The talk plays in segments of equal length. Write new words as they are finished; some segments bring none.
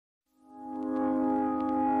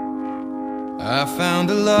I found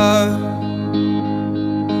a love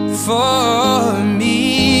for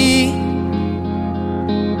me.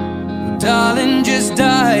 Well, darling, just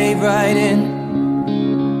dive right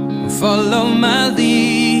in, follow my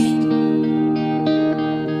lead.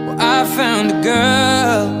 Well, I found a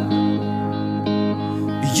girl,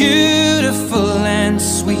 beautiful and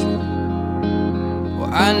sweet.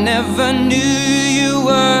 Well, I never knew you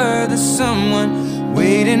were the someone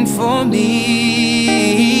waiting for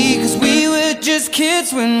me. 'Cause we were just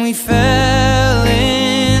kids when we fell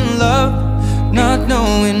in love, not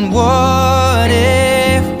knowing what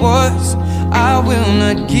it was. I will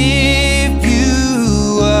not give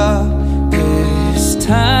you up this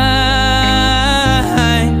time.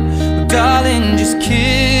 Darling, just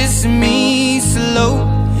kiss me slow.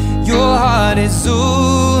 Your heart is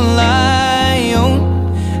all I own,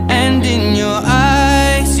 and in your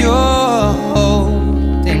eyes you're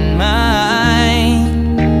holding mine.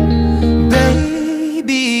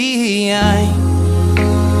 Baby, I'm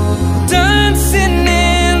dancing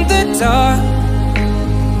in the dark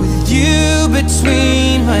with you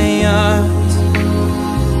between my arms,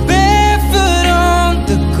 barefoot on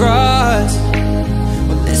the grass.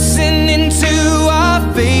 We're listening to our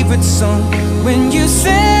favorite song. When you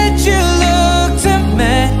said you looked a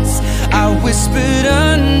mess, I whispered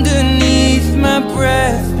underneath my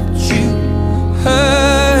breath, but you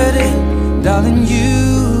heard it. Darling, you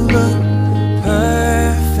look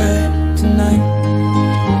perfect tonight.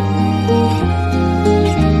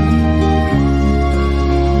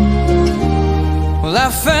 Well, I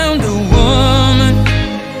found a woman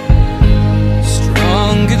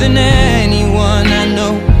stronger than anyone I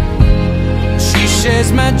know. She shares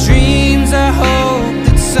my dreams. I hope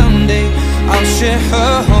that someday I'll share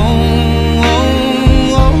her home.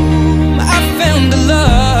 I found a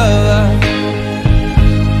love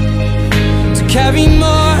to carry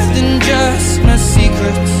more than just my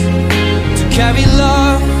secrets, to carry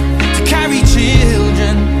love, to carry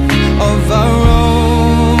children of our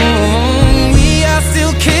own. We are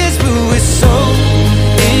still kids, but we're so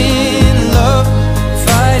in love,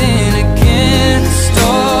 fighting against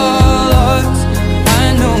all odds. I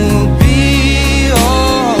know we'll be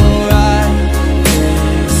alright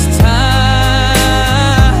this time.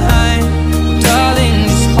 Darling,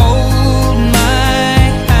 just hold my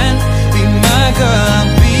hand, be my girl,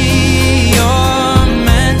 I'll be your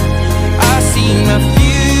man. I see my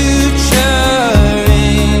future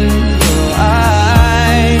in your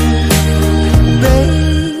eyes.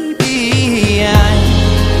 Baby, I'm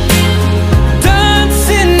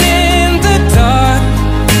dancing in the dark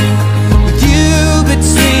with you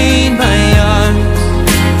between my arms,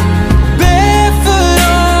 barefoot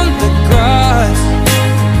on the grass,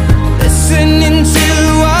 listening to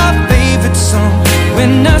our favorite song.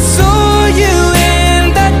 When I saw you in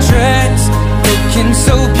that dress, looking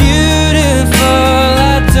so beautiful,